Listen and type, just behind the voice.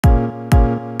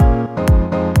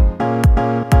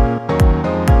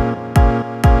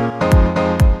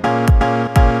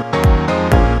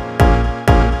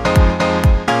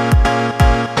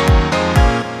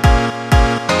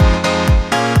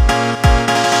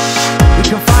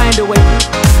a way.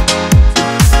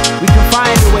 We can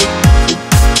find a way.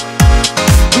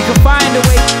 We can find a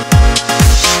way.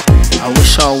 I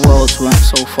wish our worlds weren't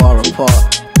so far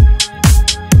apart.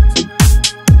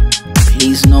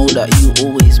 Please know that you'll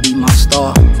always be my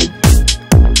star.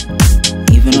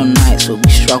 Even on nights where we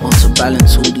struggle to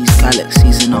balance all these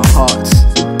galaxies in our hearts.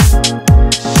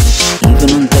 Even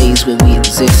on days where we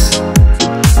exist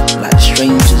like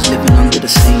strangers living under the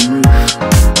same roof,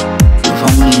 with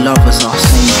only love as our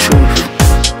same truth.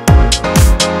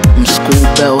 From school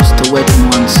bells to wedding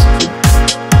ones,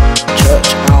 church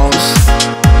hours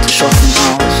to shopping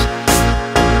hours.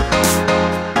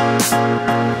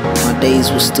 My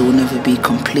days will still never be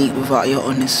complete without your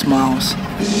honest smiles.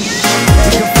 We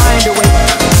can find a way.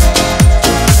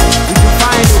 We can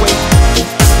find a way.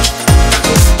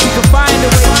 We can find a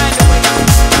way.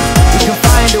 We can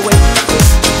find a way.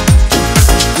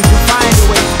 We can find a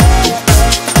way.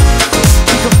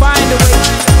 We can find a way.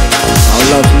 I'll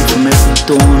love you from every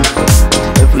dawn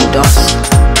to every dusk,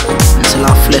 until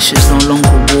our flesh is no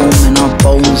longer warm and our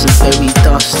bones are very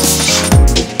dust.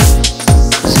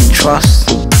 'Cause in trust,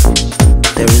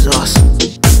 there is us.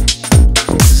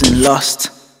 'Cause in lust,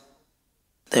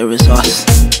 there is us.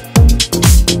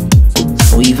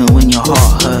 So even when your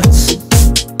heart hurts,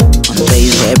 on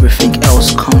days where everything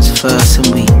else comes first and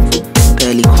we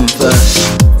barely converse,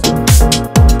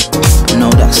 but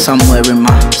know that somewhere in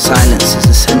my silences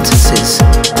are sentences,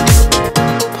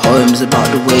 poems about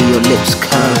the way your lips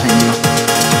curve and your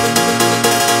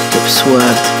hips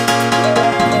swerved.